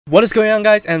What is going on,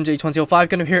 guys? MJ2005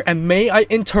 Gundam here, and may I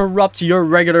interrupt your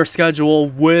regular schedule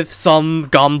with some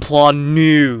Gunpla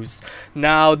news.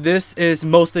 Now, this is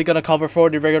mostly going to cover for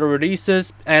the regular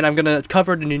releases, and I'm going to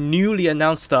cover the newly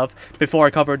announced stuff before I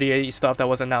cover the stuff that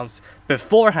was announced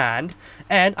beforehand,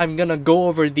 and I'm going to go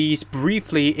over these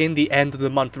briefly in the end of the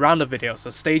month roundup video,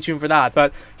 so stay tuned for that.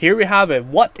 But here we have it.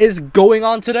 What is going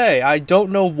on today? I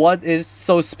don't know what is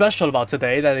so special about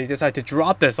today that they decided to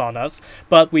drop this on us,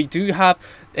 but we do have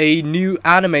a new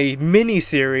anime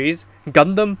mini-series,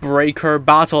 Gundam Breaker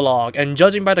Battlogue, and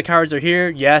judging by the character here,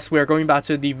 yes, we are going back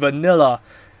to the vanilla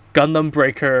Gundam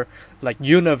Breaker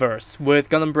universe, with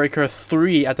Gundam Breaker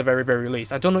 3 at the very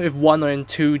least. I don't know if 1 and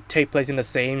 2 take place in the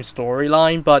same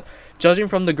storyline, but judging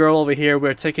from the girl over here,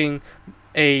 we're taking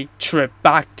a trip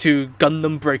back to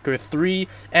Gundam Breaker 3,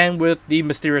 and with the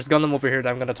mysterious Gundam over here that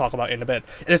I'm going to talk about in a bit.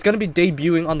 It is going to be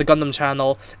debuting on the Gundam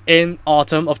channel in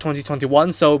autumn of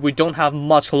 2021, so we don't have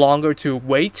much longer to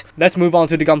wait. Let's move on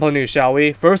to the Gunpla news, shall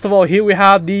we? First of all, here we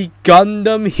have the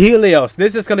Gundam Helios.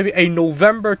 This is going to be a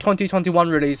November 2021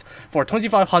 release for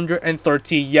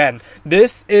 2,530 yen.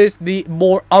 This is the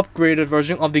more upgraded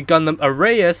version of the Gundam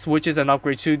Helios, which is an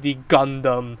upgrade to the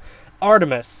Gundam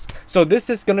Artemis. So this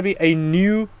is going to be a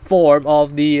new form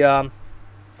of the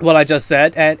what I just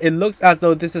said, and it looks as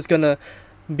though this is going to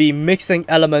be mixing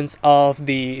elements of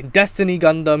the Destiny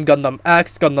Gundam, Gundam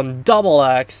X, Gundam Double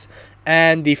X,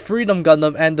 and the Freedom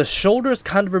Gundam, and the shoulders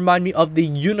kind of remind me of the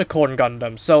Unicorn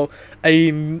Gundam. So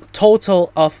a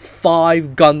total of 5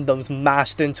 Gundams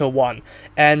mashed into one.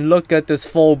 And look at this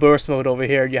full burst mode over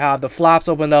here. You have the flaps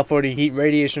opened up for the heat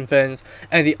radiation fins,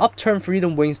 and the upturned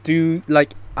Freedom wings do,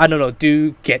 I don't know,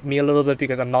 do get me a little bit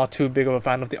because I'm not too big of a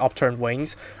fan of the upturned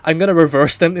wings. I'm gonna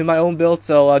reverse them in my own build,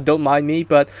 so don't mind me,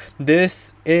 but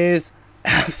this is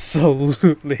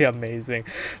absolutely amazing.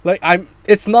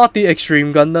 It's not the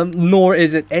Extreme Gundam, nor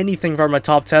is it anything from my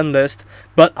top 10 list,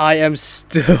 but I am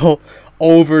still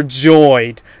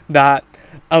overjoyed that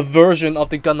a version of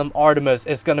the Gundam Artemis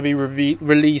is going to be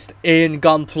released in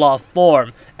Gunpla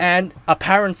form. And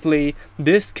apparently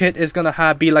this kit is going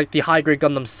to be like the high-grade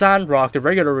Gundam Sandrock, the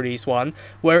regular release one,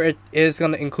 where it is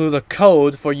going to include a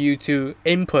code for you to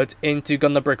input into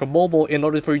Gundam Breaker Mobile in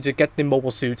order for you to get the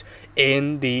mobile suit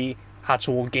in the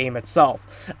actual game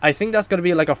itself. I think that's going to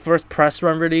be like a first press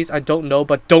run release. I don't know,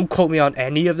 but don't quote me on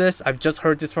any of this. I've just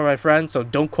heard this from my friends, so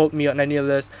don't quote me on any of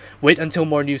this. Wait until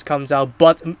more news comes out,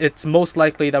 but it's most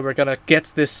likely that we're going to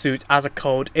get this suit as a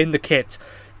code in the kit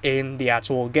in the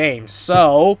actual game.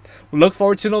 So look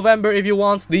forward to November if you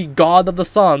want the God of the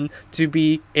Sun to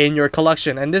be in your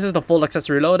collection. And this is the full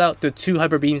accessory loadout. The 2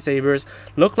 Hyper Beam Sabers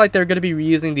look like they're going to be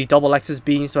reusing the double axis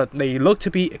beams, but they look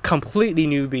to be completely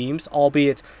new beams,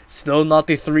 albeit still not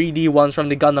the 3D ones from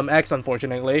the Gundam X,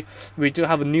 unfortunately. We do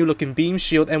have a new looking beam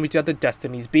shield, and we do have the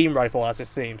Destiny's beam rifle, as it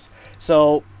seems.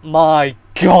 So my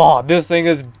god, this thing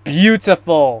is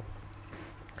beautiful.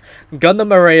 Gundam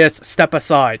Helios, step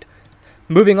aside.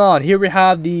 Moving on, here we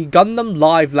have the Gundam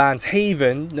Livelance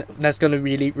Haven that's going to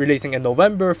be releasing in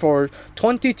November for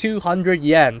 2,200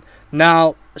 yen.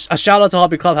 Now, a shout out to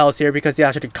Hobby Clubhouse here because he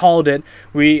actually called it.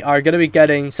 We are going to be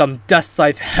getting some Death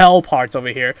Scythe Hell parts over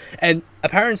here. And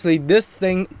apparently this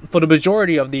thing, for the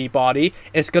majority of the body,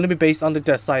 is going to be based on the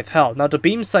Death Scythe Hell. Now, the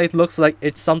beam scythe looks like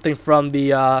it's something from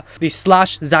the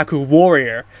Slash Zaku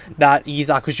Warrior that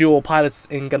Zaku pilots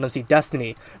in Gundam Seed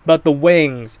Destiny. But the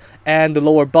wings and the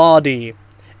lower body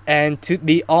and to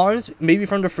the arms, maybe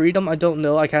from the Freedom, I don't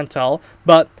know, I can't tell.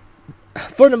 But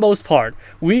for the most part,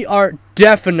 we are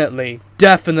definitely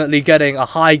getting a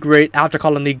high-grade After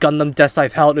Colony Gundam Death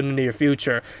Scythe Hell in the near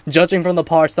future, judging from the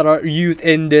parts that are used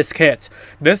in this kit.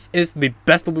 This is the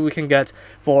best we can get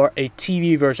for a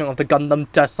TV version of the Gundam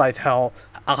Death Scythe Hell,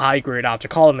 a high-grade After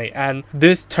Colony. And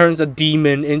this turns a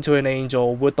demon into an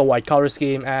angel with the white color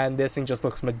scheme, and this thing just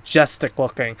looks majestic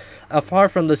looking.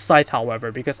 Apart from the scythe,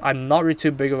 however, because I'm not really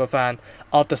too big of a fan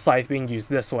of the scythe being used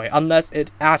this way, unless it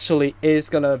actually is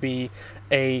gonna be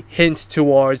a hint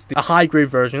towards the high-grade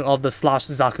version of the Slash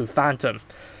Zaku Phantom.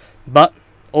 But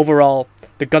overall,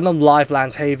 the Gundam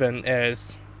Livelance Haven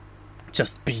is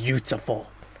just beautiful.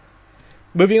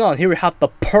 Moving on, here we have the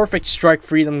Perfect Strike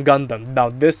Freedom Gundam. Now,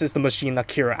 this is the machine that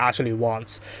Kira actually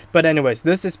wants. But anyways,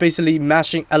 this is basically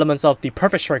mashing elements of the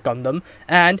Perfect Strike Gundam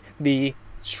and the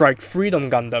Strike Freedom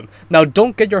Gundam. Now,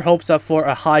 don't get your hopes up for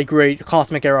a high-grade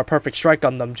Cosmic Era Perfect Strike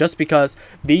Gundam just because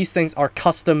these things are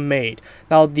custom made.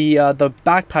 Now, the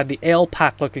backpack, the ale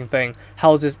pack looking thing,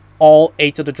 houses all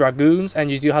 8 of the Dragoons,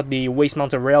 and you do have the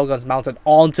waist-mounted railguns mounted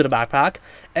onto the backpack,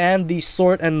 and the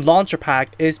sword and launcher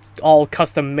pack is all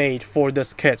custom made for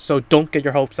this kit, so don't get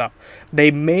your hopes up. They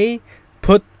may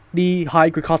put the high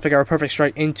grade Cosmic Era Perfect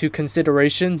Strike into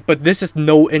consideration, but this is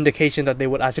no indication that they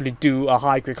would actually do a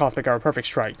high grade Cosmic Era Perfect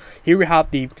Strike. Here we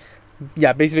have the,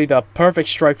 basically the Perfect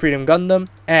Strike Freedom Gundam,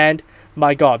 and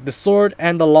my god, the sword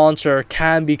and the launcher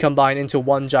can be combined into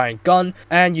one giant gun,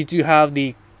 and you do have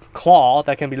the claw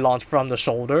that can be launched from the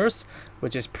shoulders,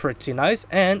 which is pretty nice.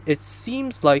 And it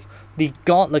seems like the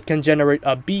gauntlet can generate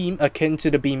a beam akin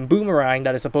to the beam boomerang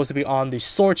that is supposed to be on the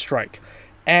sword strike,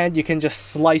 and you can just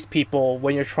slice people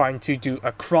when you're trying to do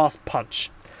a cross punch.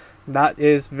 That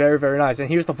is very, very nice. And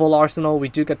here's the full arsenal. We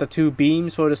do get the 2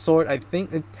 beams for the sword. I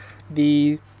think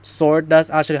the sword does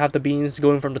actually have the beams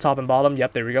going from the top and bottom.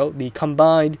 Yep, there we go. The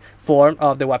combined form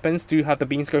of the weapons do have the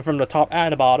beams going from the top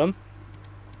and the bottom.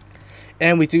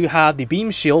 And we do have the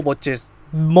beam shield, which is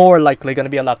more likely going to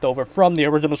be a leftover from the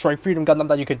original Strike Freedom Gundam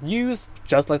that you could use,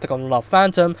 just like the Gundam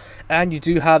Phantom. And you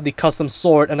do have the custom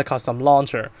sword and the custom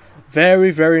launcher.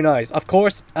 Very, very nice. Of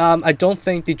course, I don't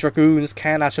think the Dragoons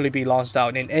can actually be launched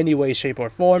out in any way, shape, or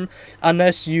form,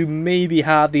 unless you maybe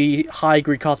have the High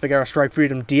Grade Cosmic Era Strike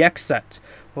Freedom DX set,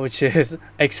 which is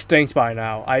extinct by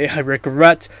now. I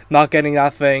regret not getting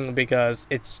that thing because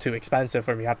it's too expensive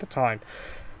for me at the time.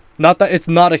 Not that it's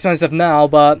not expensive now,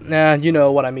 but you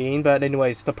know what I mean. But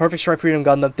anyways, the Perfect Strike Freedom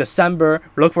Gundam, December.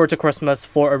 Look forward to Christmas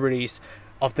for a release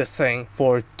of this thing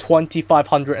for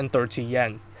 2,530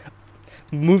 yen.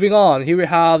 Moving on, here we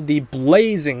have the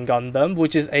Blazing Gundam,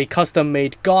 which is a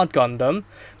custom-made God Gundam,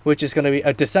 which is going to be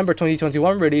a December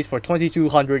 2021 release for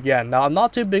 2,200 yen. Now, I'm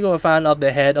not too big of a fan of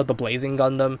the head of the Blazing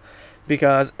Gundam,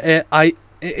 because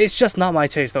it's just not my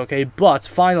taste, okay? But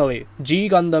finally, G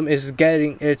Gundam is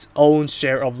getting its own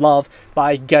share of love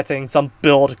by getting some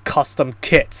build custom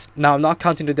kits. Now, I'm not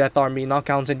counting the Death Army, not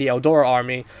counting the Eldora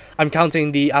Army. I'm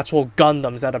counting the actual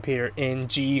Gundams that appear in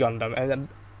G Gundam, and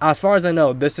as far as I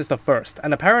know, this is the first.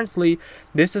 And apparently,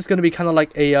 this is going to be kind of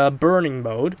like a burning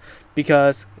mode,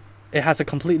 because it has a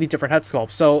completely different head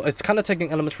sculpt. So it's kind of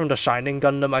taking elements from the Shining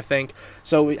Gundam, I think.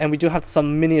 And we do have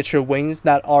some miniature wings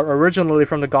that are originally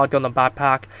from the God Gundam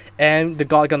backpack, and the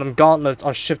God Gundam gauntlets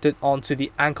are shifted onto the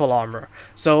ankle armor.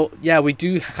 So yeah, we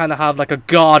do kind of have like a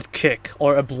God kick,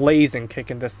 or a blazing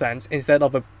kick in this sense, instead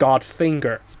of a God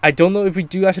finger. I don't know if we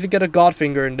do actually get a God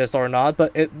finger in this or not,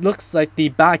 but it looks like the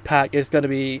backpack is going to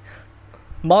be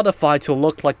modified to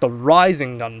look like the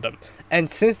Rising Gundam. And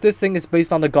since this thing is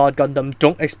based on the God Gundam,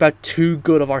 don't expect too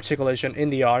good of articulation in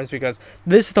the arms, because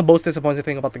this is the most disappointing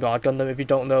thing about the God Gundam. If you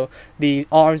don't know, the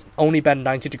arms only bend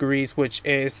 90 degrees, which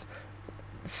is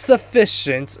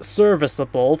sufficient,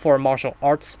 serviceable for a martial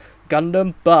arts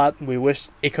Gundam, but we wish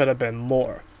it could have been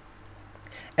more.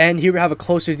 And here we have a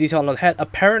closer detail on the head.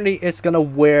 Apparently it's gonna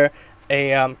wear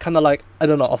a kind of like, I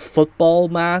don't know, a football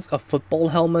mask, a football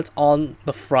helmet on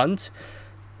the front,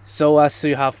 so as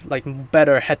to have like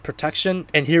better head protection.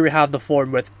 And here we have the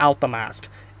form without the mask.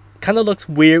 Kind of looks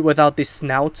weird without the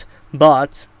snout,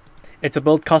 but it's a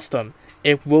build custom.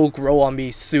 It will grow on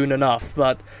me soon enough,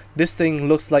 but this thing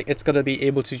looks like it's gonna be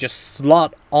able to just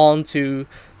slot onto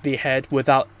the head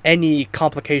without any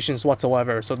complications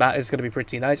whatsoever, so that is going to be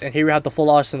pretty nice. And here we have the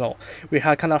full arsenal. We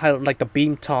have kind of like the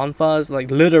beam tonfas, like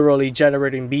literally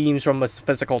generating beams from a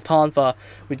physical tonfa.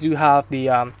 We do have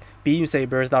the beam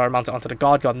sabers that are mounted onto the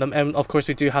God Gundam, and of course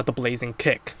we do have the blazing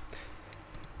kick.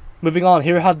 Moving on,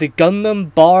 here we have the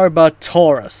Gundam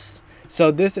Barbataurus.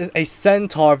 So this is a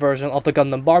Centaur version of the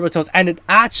Gundam Barbataurus, and it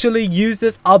actually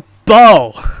uses a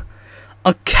bow,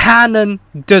 a cannon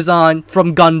design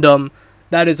from Gundam.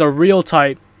 That is a real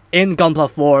type in Gunpla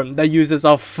form that uses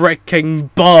a freaking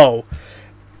bow.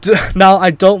 Now,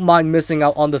 I don't mind missing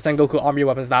out on the Sengoku army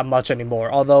weapons that much anymore.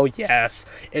 Although, yes,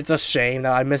 it's a shame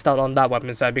that I missed out on that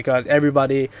weapon set, because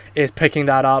everybody is picking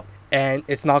that up, and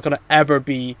it's not going to ever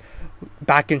be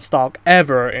back in stock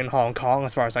ever in Hong Kong,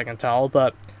 as far as I can tell.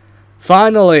 But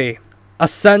finally, a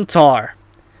Centaur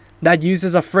that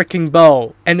uses a freaking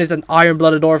bow and is an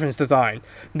Iron-Blooded Orphans design.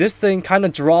 This thing kind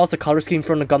of draws the color scheme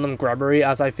from the Gundam Grubbery,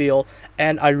 as I feel,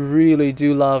 and I really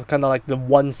do love kind of like the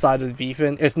one-sided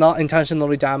V-fin. It's not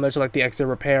intentionally damaged like the Exit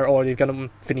Repair or the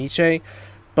Gundam Fenice,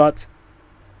 but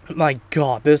my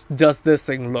god, this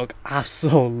thing look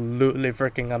absolutely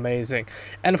freaking amazing.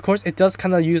 And of course, it does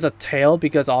kind of use a tail,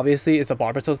 because obviously it's a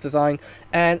Barbataurus design,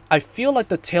 and I feel like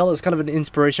the tail is kind of an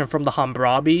inspiration from the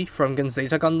Hambrabi from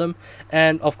Zeta Gundam.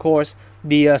 And of course,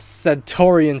 the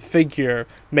Centaurian figure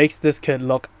makes this kid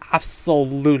look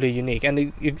absolutely unique,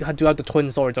 and you do have the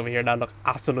twin swords over here that look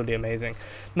absolutely amazing.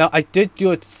 Now, I did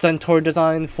do a Centaur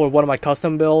design for one of my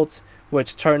custom builds,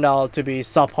 which turned out to be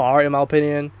subpar in my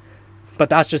opinion, but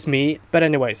that's just me. But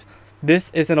anyways, this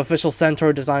is an official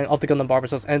Centaur design of the Gundam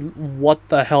Barbataurus, and what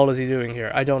the hell is he doing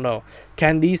here? I don't know.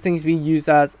 Can these things be used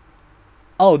as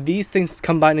oh, these things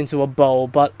combine into a bow,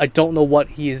 but I don't know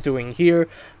what he is doing here.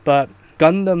 But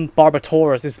Gundam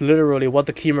Barbataurus is literally what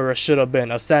the Chimera should have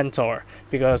been, a Centaur,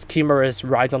 because Chimeras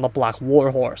ride on the Black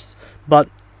Warhorse. But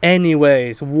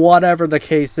anyways, whatever the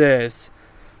case is,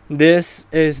 this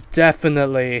is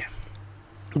definitely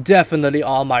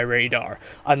on my radar.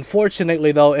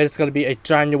 Unfortunately though, it's going to be a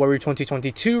January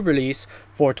 2022 release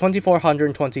for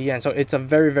 2,420 yen, so it's a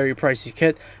very pricey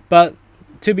kit. But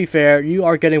to be fair, you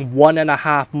are getting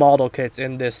 1.5 model kits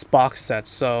in this box set,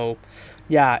 so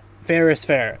yeah, fair is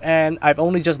fair. And I've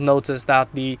only just noticed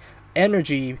that the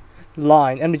energy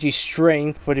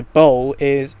strength for the bow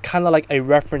is kind of like a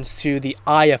reference to the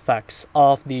eye effects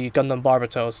of the Gundam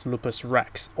Barbataurus Lupus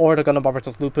Rex, or the Gundam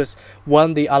Barbataurus Lupus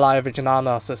when the Alaya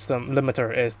Virginana system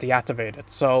limiter is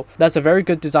deactivated. So that's a very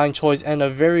good design choice and a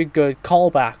very good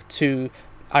callback to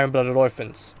Iron-Blooded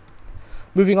Orphans.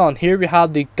 Moving on, here we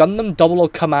have the Gundam 00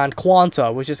 Command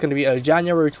Qan, which is going to be a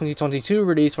January 2022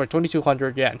 release for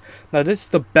 2,200 yen. Now, this is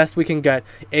the best we can get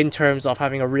in terms of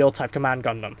having a real type Command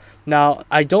Gundam. Now,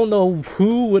 I don't know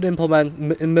who would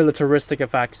implement militaristic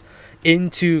effects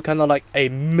into kind of like a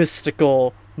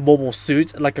mystical mobile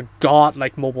suit, like a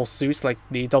god-like mobile suit, like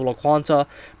the 00 Quanta,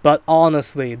 but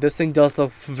honestly, this thing does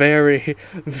look very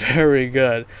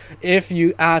good. If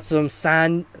you add some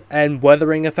sand and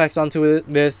weathering effects onto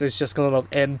it, this is just gonna look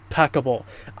impeccable.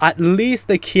 At least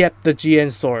they kept the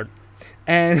GN sword,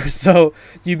 and so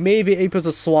you may be able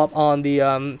to swap on the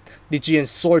GN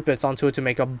sword bits onto it to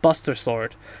make a Buster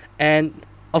sword. And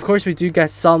of course, we do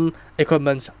get some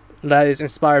equipment that is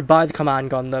inspired by the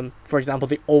Command Gundam, for example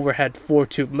the overhead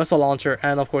 4-tube missile launcher,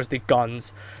 and of course the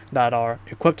guns that are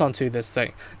equipped onto this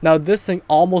thing. Now, this thing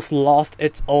almost lost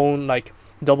its own like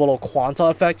 00 Quanta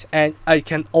effect, and I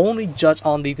can only judge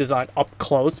on the design up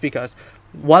close, because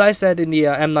what I said in the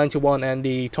M91 and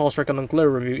the Tall Strike Gundam Glitter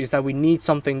review is that we need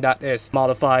something that is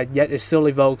modified, yet it still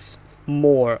evokes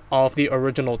more of the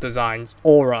original design's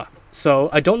aura. So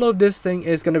I don't know if this thing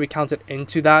is going to be counted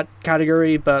into that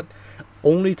category, but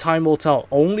only time will tell.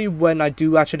 Only when I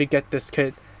do actually get this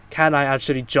kit can I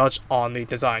actually judge on the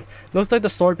design. Looks like the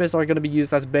sword bits are going to be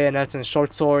used as bayonets and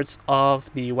short swords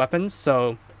of the weapons,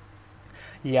 so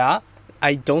yeah,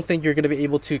 I don't think you're going to be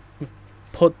able to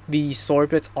put the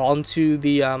sword bits onto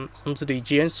the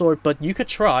GN sword, but you could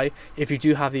try if you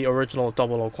do have the original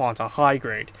 00 Quanta high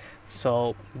grade.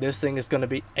 So this thing is going to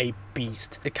be a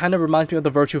beast. It kind of reminds me of the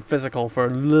Virtue Physical for a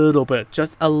little bit,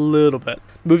 just a little bit.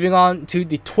 Moving on to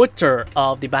the Twitter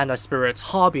of the Bandai Spirits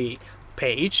hobby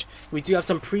page, we do have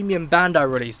some premium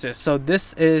Bandai releases. So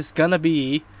this is going to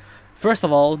be, first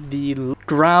of all, the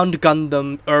Ground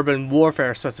Gundam Urban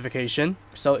Warfare specification.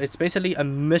 So it's basically a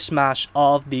mishmash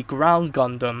of the Ground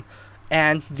Gundam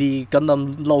and the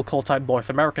Gundam local type North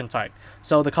American type.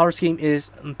 So the color scheme is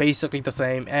basically the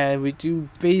same, and we do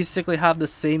basically have the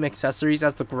same accessories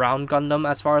as the Ground Gundam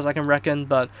as far as I can reckon,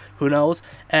 but who knows.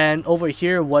 And over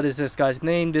here, what is this guy's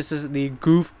name? This is the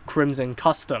Gouf Crimson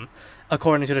Custom,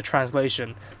 according to the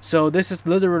translation. So this is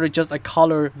literally just a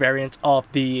color variant of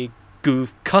the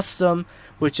Gouf Custom,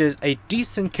 which is a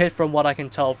decent kit from what I can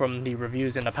tell from the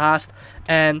reviews in the past,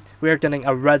 and we're getting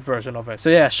a red version of it. So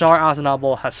yeah, Char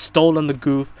Aznavour has stolen the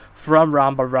Gouf from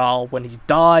Rambaral when he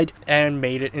died and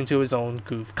made it into his own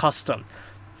Gouf Custom.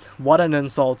 What an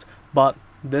insult, but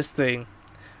this thing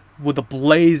with the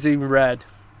blazing red,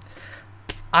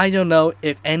 I don't know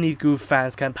if any Gouf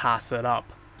fans can pass it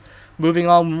up. Moving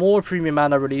on, more premium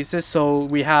Bandai releases. So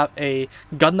we have a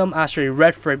Gundam Astray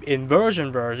Red Frame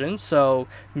Inversion version. So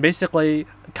basically,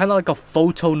 kind of like a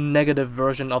photo negative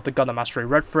version of the Gundam Astray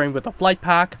Red Frame with a flight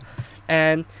pack.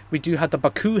 And we do have the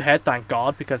Baku head, thank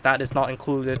God, because that is not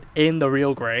included in the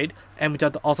real grade. And we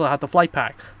also have the flight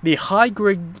pack. The high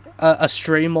grade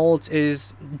Astray molds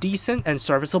is decent and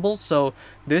serviceable, so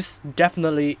this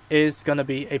definitely is going to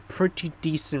be a pretty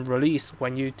decent release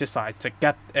when you decide to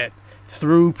get it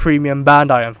through premium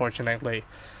Bandai, unfortunately.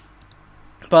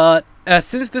 But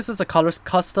since this is a color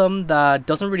custom that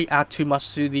doesn't really add too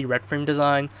much to the red frame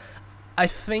design, I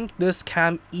think this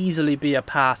can easily be a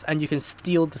pass, and you can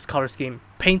steal this color scheme,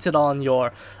 paint it on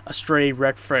your Astray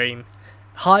red frame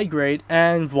high grade,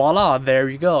 and voila, there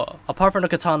you go. Apart from the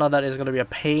katana, that is going to be a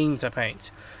pain to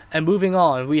paint. And moving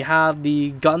on, we have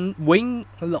the Wing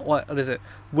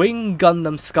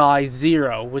Gundam Sky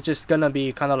Zero, which is going to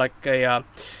be kind of like a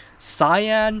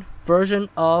cyan version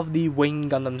of the Wing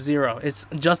Gundam Zero. It's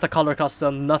just a color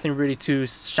custom, nothing really too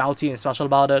shouty and special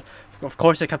about it. Of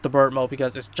course, they kept the bird mode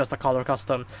because it's just a color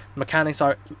custom. Mechanics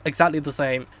are exactly the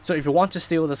same. So if you want to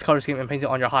steal this color scheme and paint it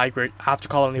on your high grade after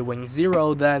calling the Wing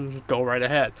Zero, then go right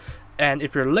ahead. And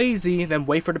if you're lazy, then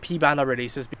wait for the P-Bandai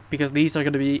releases, because these are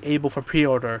going to be able for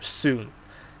pre-order soon.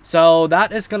 So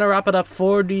that is gonna wrap it up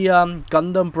for the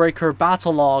Gundam Breaker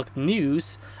Battlogue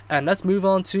news, and let's move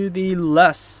on to the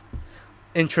less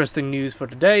interesting news for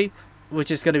today,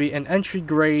 which is gonna be an entry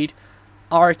grade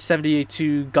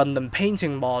RX-78-2 Gundam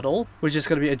painting model, which is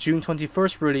going to be a June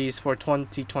 21st release for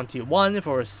 2021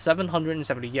 for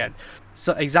 770 yen.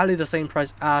 So exactly the same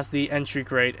price as the entry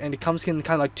grade, and it comes in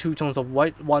kind of like two tones of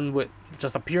white, one with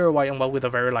just a pure white and one with a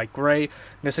very light gray.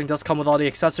 This thing does come with all the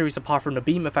accessories apart from the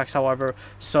beam effects, however,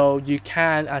 so you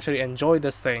can actually enjoy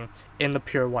this thing in the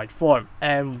pure white form.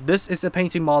 And this is a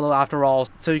painting model after all,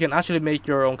 so you can actually make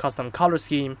your own custom color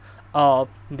scheme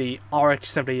of the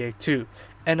RX-78-2.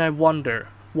 And I wonder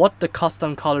what the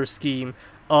custom color scheme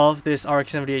of this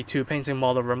RX-78-2 painting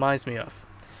model reminds me of.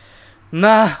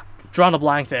 Nah, drawn a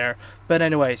blank there. But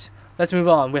anyways, let's move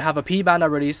on. We have a P-Bandai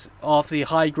release of the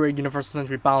high-grade Universal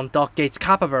Century Baund Dock Gates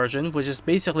Capa version, which is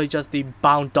basically just the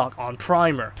Baund Dock on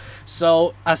primer.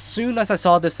 So as soon as I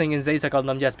saw this thing in Zeta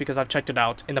Gundam, yes, because I've checked it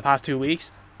out in the past 2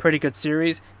 weeks, pretty good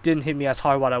series, didn't hit me as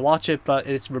hard while I watch it, but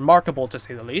it's remarkable to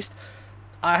say the least.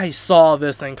 I saw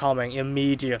this thing coming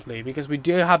immediately because we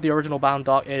do have the original Baund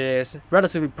Dock. It is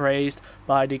relatively praised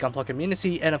by the Gunpla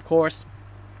community, and of course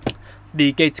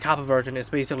the Gates Capa version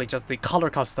is basically just the color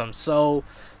custom. So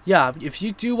yeah, if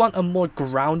you do want a more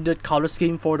grounded color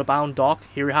scheme for the Baund Dock,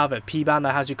 here you have it.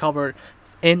 P-Bandai has you covered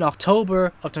in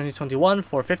October of 2021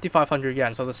 for 5,500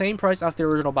 yen. So the same price as the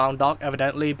original Baund Dock,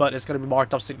 evidently, but it's going to be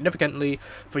marked up significantly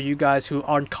for you guys who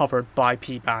aren't covered by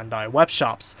P-Bandai web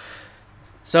shops.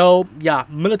 So yeah,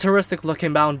 militaristic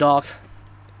looking Baund Dock,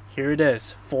 here it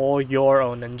is for your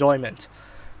own enjoyment.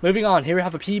 Moving on, here we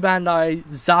have a P-Bandai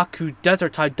Zaku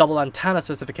desert type double antenna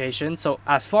specification. So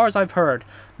as far as I've heard,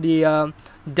 the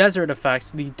desert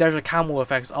effects, the desert camo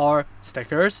effects are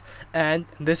stickers, and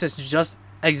this is just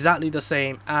exactly the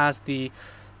same as the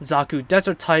Zaku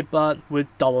desert type but with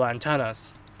double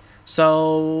antennas.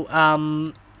 So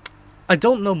I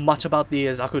don't know much about the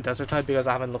Zaku desert type because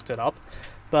I haven't looked it up,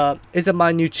 but it's a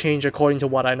minute change according to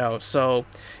what I know. So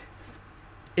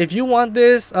if you want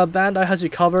this, Bandai has you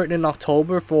covered in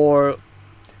October for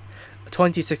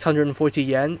 2,640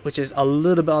 yen, which is a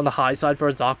little bit on the high side for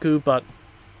a Zaku, but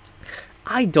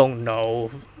I don't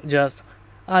know.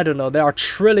 I don't know. There are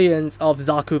trillions of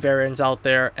Zaku variants out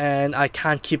there, and I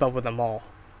can't keep up with them all,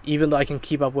 even though I can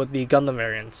keep up with the Gundam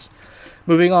variants.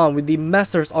 Moving on, with the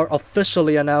Messers are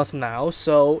officially announced now,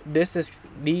 so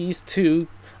these two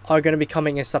are going to be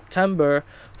coming in September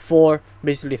for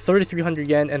basically 3,300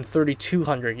 yen and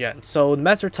 3,200 yen. So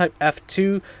Messer type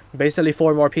F2, basically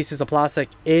 4 more pieces of plastic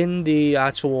in the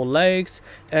actual legs,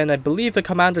 and I believe the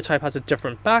Commander type has a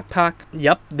different backpack.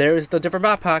 Yep, there is the different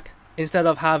backpack, instead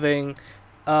of having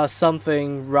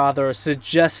something rather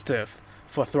suggestive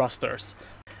for thrusters.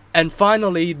 And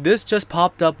finally, this just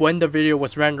popped up when the video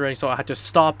was rendering, so I had to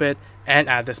stop it and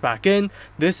add this back in.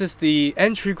 This is the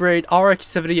entry grade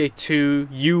RX-78-2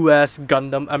 US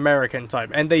Gundam American type,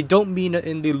 and they don't mean it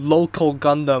in the local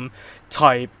Gundam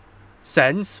type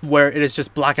sense where it is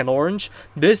just black and orange.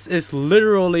 This is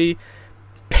literally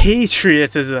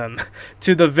patriotism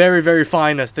to the very, very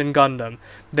finest in Gundam.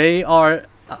 They are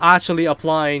actually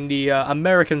applying the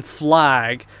American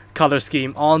flag color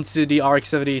scheme onto the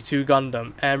RX-72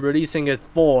 Gundam and releasing it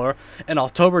for an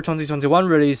October 2021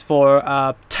 release for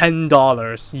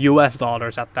 $10 US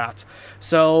dollars at that.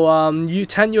 So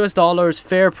 $10 US dollars,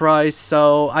 fair price.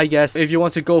 So I guess if you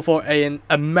want to go for an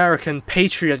American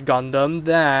Patriot Gundam,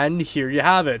 then here you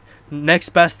have it. Next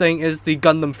best thing is the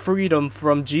Gundam Freedom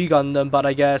from G Gundam, but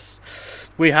I guess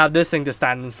we have this thing to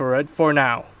stand in for it for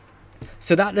now.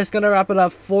 So that is going to wrap it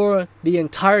up for the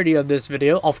entirety of this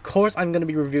video. Of course, I'm going to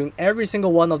be reviewing every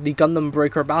single one of the Gundam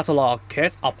Breaker Battlogue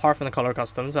kits, apart from the color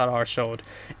customs that are showed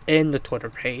in the Twitter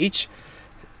page.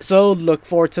 So look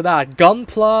forward to that.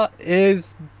 Gunpla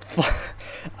is,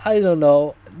 I don't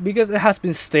know, because it has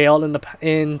been stale in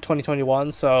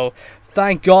 2021, so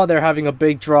thank God they're having a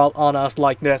big drop on us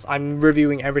like this. I'm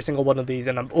reviewing every single one of these,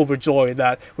 and I'm overjoyed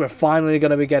that we're finally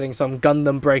going to be getting some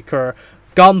Gundam Breaker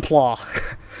Gunpla,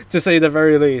 to say the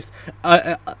very least.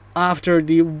 After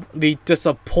the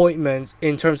disappointment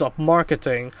in terms of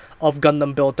marketing of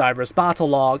Gundam Build Divers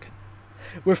Battlogue,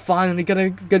 we're finally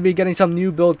gonna be getting some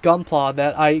new build Gunpla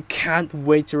that I can't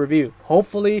wait to review.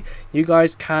 Hopefully, you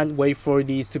guys can't wait for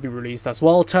these to be released as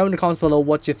well. Tell me in the comments below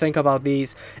what you think about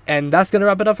these. And that's gonna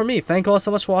wrap it up for me. Thank you all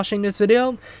so much for watching this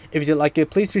video. If you did like it,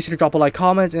 please be sure to drop a like,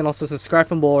 comment, and also subscribe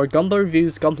for more Gunpla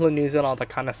reviews, Gunpla news, and all that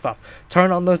kind of stuff.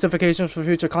 Turn on notifications for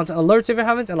future content alerts if you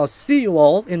haven't, and I'll see you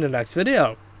all in the next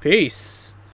video. Peace.